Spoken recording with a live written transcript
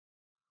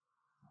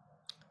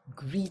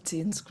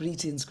Greetings,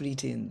 greetings,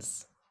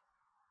 greetings.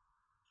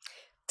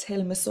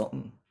 Tell me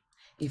something.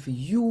 If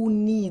you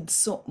need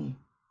something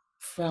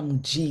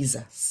from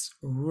Jesus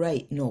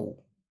right now,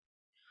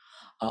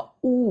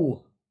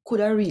 who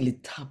could I really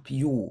tap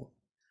you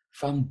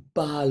from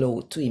ball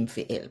out to him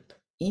for help?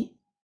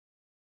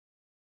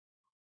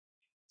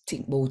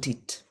 Think about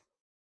it.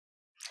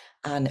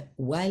 And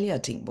while you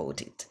think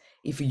about it,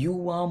 if you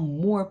want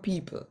more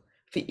people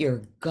to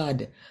hear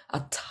God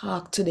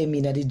talk to them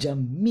in the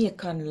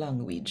Jamaican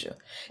language,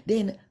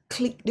 then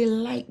click the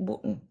like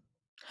button,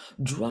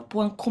 drop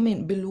one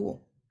comment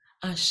below,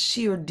 and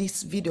share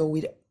this video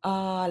with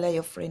all of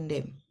your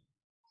friends.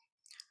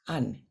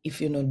 And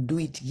if you don't do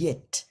it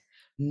yet,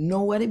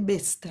 now is the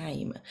best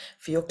time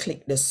for you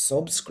click the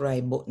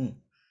subscribe button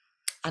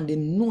and the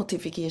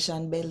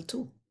notification bell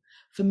too,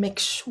 to make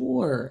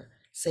sure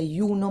so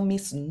you no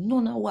miss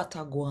none of what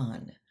I go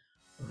on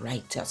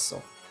right here.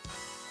 So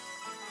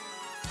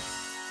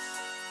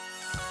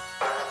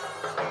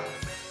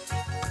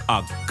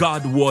A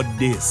God Word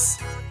This,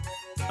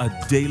 a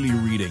daily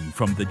reading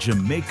from the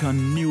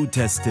Jamaican New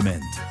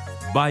Testament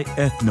by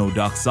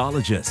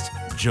Ethnodoxologist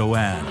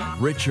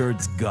Joanne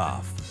Richards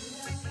Goffe.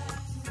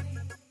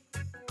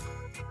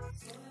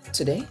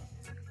 today,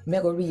 I'm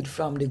going to read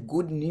from the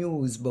good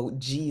news about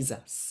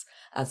Jesus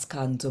as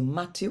come to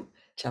Matthew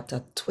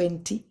chapter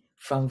 20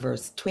 from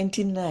verse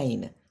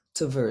 29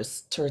 to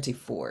verse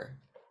 34.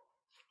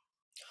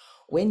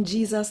 When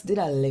Jesus did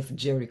left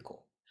Jericho,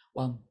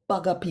 one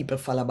bag of people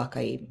follow back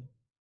at him.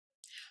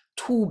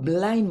 Two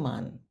blind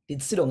men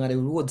did sit down at the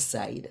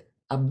roadside,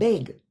 a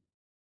beg.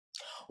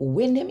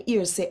 When them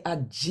hear say a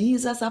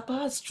Jesus a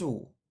pass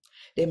through,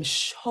 them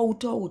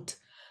shout out,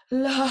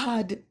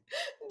 Lord,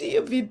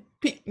 David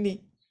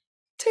Pickney,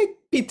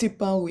 take pity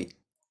upon we.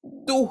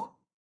 Do.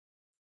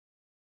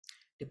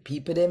 The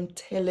people them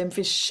tell them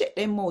to shut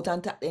them mouth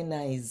and tap their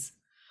eyes.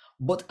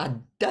 But at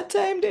that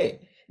time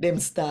them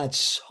start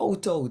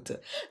shout out,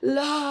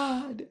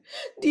 Lord,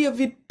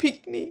 David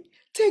Pickney,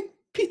 take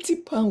pity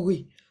upon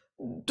we.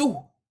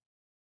 Do.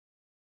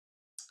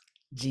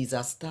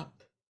 Jesus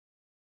stop.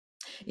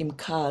 Him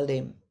call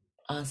them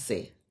and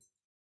say,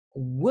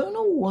 what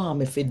no want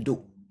me fi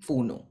do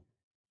for no?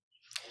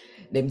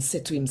 Them say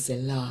to him, say,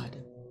 Lord,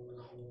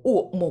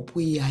 open up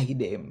we eye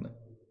them.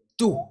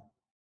 Do.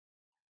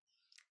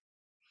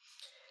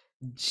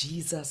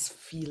 Jesus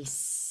feels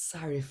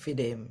sorry for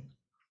them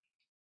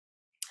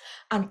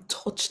and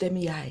touch them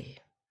eye.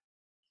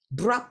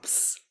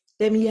 Perhaps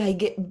them eye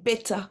get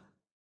better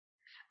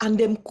and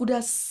them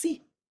coulda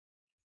see.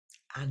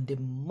 And the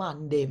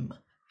man them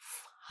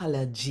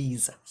follow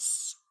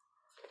Jesus.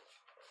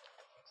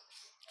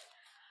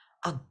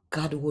 A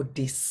God Word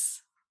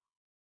This.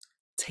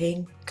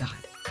 Thank God.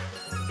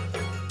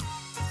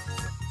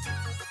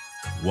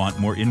 Want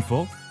more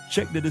info?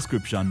 Check the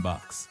description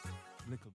box.